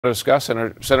Discuss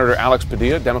Senator Alex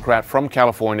Padilla, Democrat from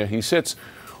California. He sits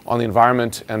on the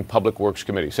Environment and Public Works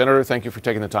Committee. Senator, thank you for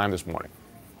taking the time this morning.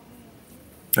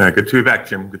 Good to be back,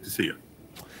 Jim. Good to see you.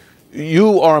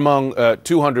 You are among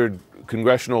 200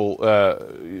 congressional,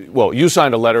 you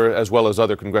signed a letter as well as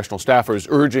other congressional staffers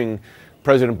urging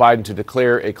President Biden to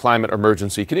declare a climate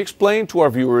emergency. Can you explain to our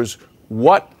viewers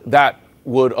what that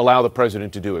would allow the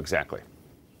president to do exactly?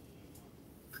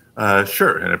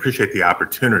 Sure, and I appreciate the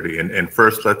opportunity. And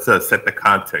first, let's set the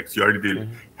context. You already did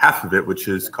half of it, which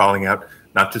is calling out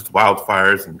not just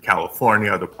wildfires in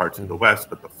California, other parts of the West,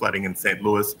 but the flooding in St.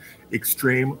 Louis,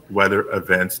 extreme weather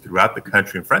events throughout the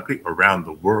country and frankly, around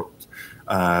the world.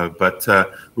 But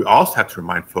we also have to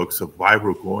remind folks of why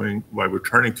we're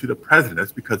turning to the president.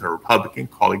 That's because our Republican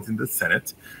colleagues in the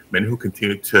Senate, many who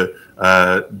continue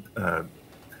to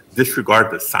disregard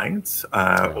the science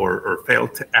or fail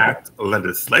to act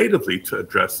legislatively to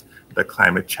address the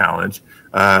climate challenge,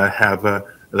 have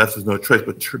left us no choice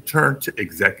but to turn to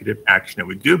executive action. And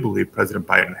we do believe President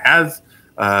Biden has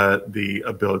the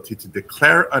ability to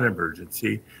declare an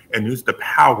emergency and use the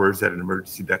powers that an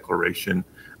emergency declaration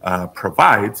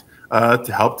provides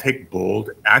to help take bold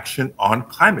action on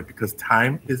climate, because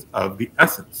time is of the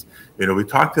essence. You know, we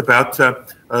talked about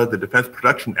the Defense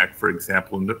Production Act, for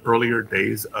example, in the earlier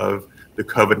days of the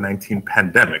COVID-19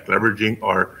 pandemic, leveraging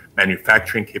our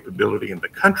manufacturing capability in the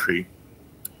country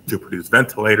to produce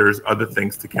ventilators, other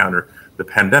things to counter the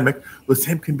pandemic. The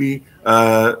same can be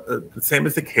the same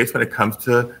is the case when it comes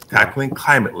to tackling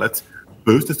climate. Let's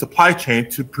boost the supply chain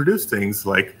to produce things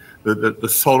like the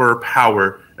solar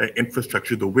power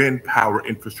infrastructure, the wind power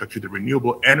infrastructure, the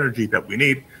renewable energy that we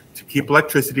need to keep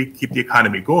electricity, keep the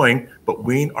economy going, but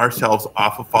wean ourselves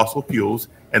off of fossil fuels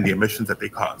and the emissions that they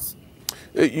cause.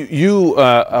 You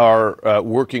are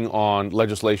working on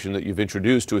legislation that you've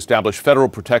introduced to establish federal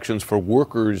protections for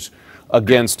workers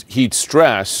against heat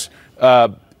stress.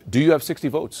 Do you have 60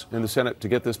 votes in the Senate to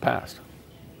get this passed?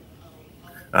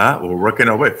 We're working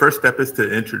our way. First step is to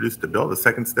introduce the bill. The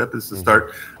second step is to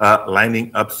start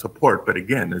lining up support. But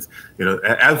again,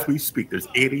 as we speak, there's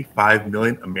 85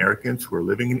 million Americans who are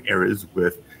living in areas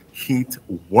with heat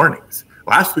warnings.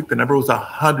 Last week, the number was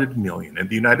 100 million. And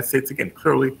the United States, again,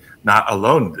 clearly not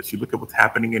alone in this. You look at what's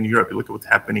happening in Europe, you look at what's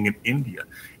happening in India.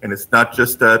 And it's not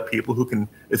just people who can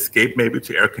escape maybe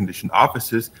to air-conditioned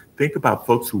offices. Think about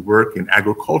folks who work in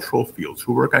agricultural fields,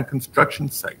 who work on construction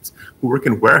sites, who work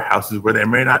in warehouses where there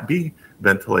may not be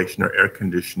ventilation or air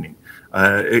conditioning.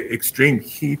 Extreme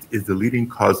heat is the leading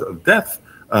cause of death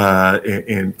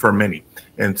for many.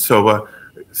 And so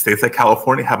states like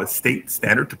California have a state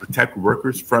standard to protect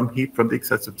workers from heat, from the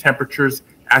excessive temperatures,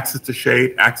 access to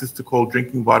shade, access to cold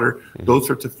drinking water, those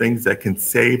sorts of things that can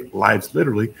save lives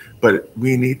literally. But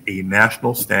we need a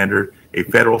national standard. A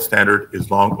federal standard is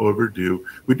long overdue.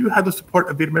 We do have the support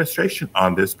of the administration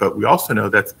on this, but we also know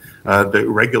that the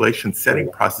regulation setting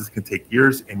process can take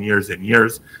years and years and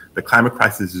years. The climate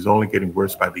crisis is only getting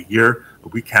worse by the year,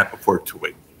 but we can't afford to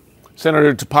wait.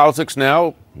 Senator, to politics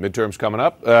now, midterms coming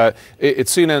up.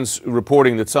 It's CNN's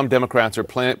reporting that some Democrats are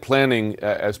planning,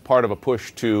 as part of a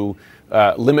push to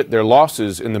limit their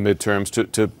losses in the midterms,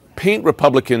 to paint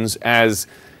Republicans as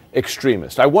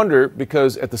extremist. I wonder,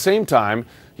 because at the same time,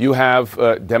 you have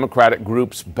Democratic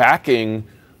groups backing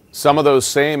some of those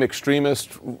same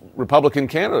extremist Republican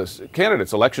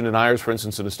candidates, election deniers, for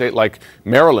instance, in a state like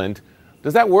Maryland.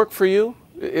 Does that work for you?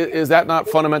 Is that not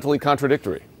fundamentally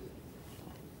contradictory?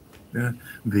 Yeah.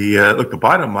 The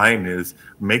bottom line is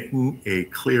making a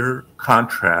clear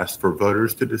contrast for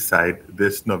voters to decide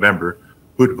this November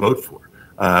who to vote for.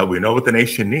 We know what the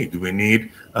nation needs. We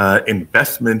need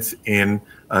investments in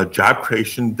job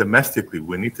creation domestically.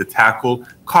 We need to tackle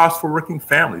costs for working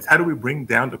families. How do we bring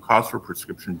down the cost for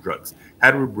prescription drugs?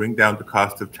 How do we bring down the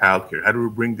cost of childcare? How do we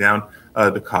bring down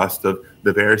the cost of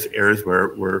the various areas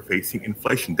where we're facing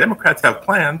inflation? Democrats have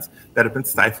plans that have been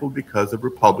stifled because of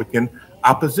Republican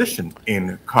opposition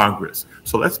in Congress.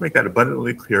 So let's make that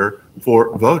abundantly clear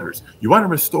for voters. You want to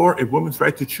restore a woman's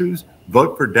right to choose?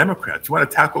 Vote for Democrats. You want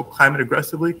to tackle climate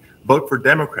aggressively? Vote for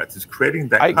Democrats. It's creating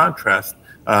that contrast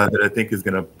that I think is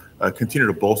going to continue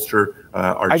to bolster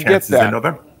our chances in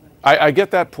November. I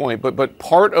get that point, but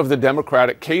part of the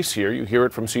Democratic case here, you hear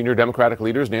it from senior Democratic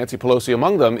leaders, Nancy Pelosi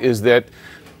among them, is that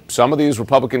some of these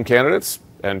Republican candidates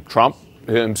and Trump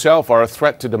himself are a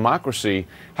threat to democracy.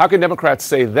 How can Democrats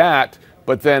say that,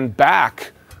 but then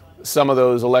back some of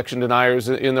those election deniers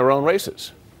in their own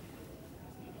races?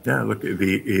 Yeah, look,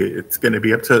 it's going to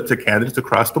be up to candidates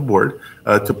across the board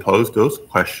to pose those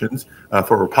questions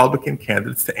for Republican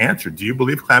candidates to answer. Do you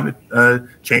believe climate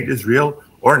change is real,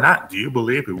 or not? Do you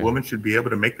believe a woman should be able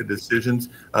to make the decisions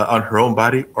on her own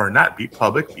body or not? Be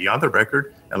public, be on the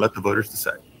record, and let the voters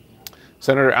decide.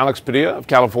 Senator Alex Padilla of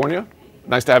California,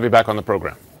 nice to have you back on the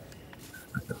program.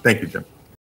 Thank you, Jim.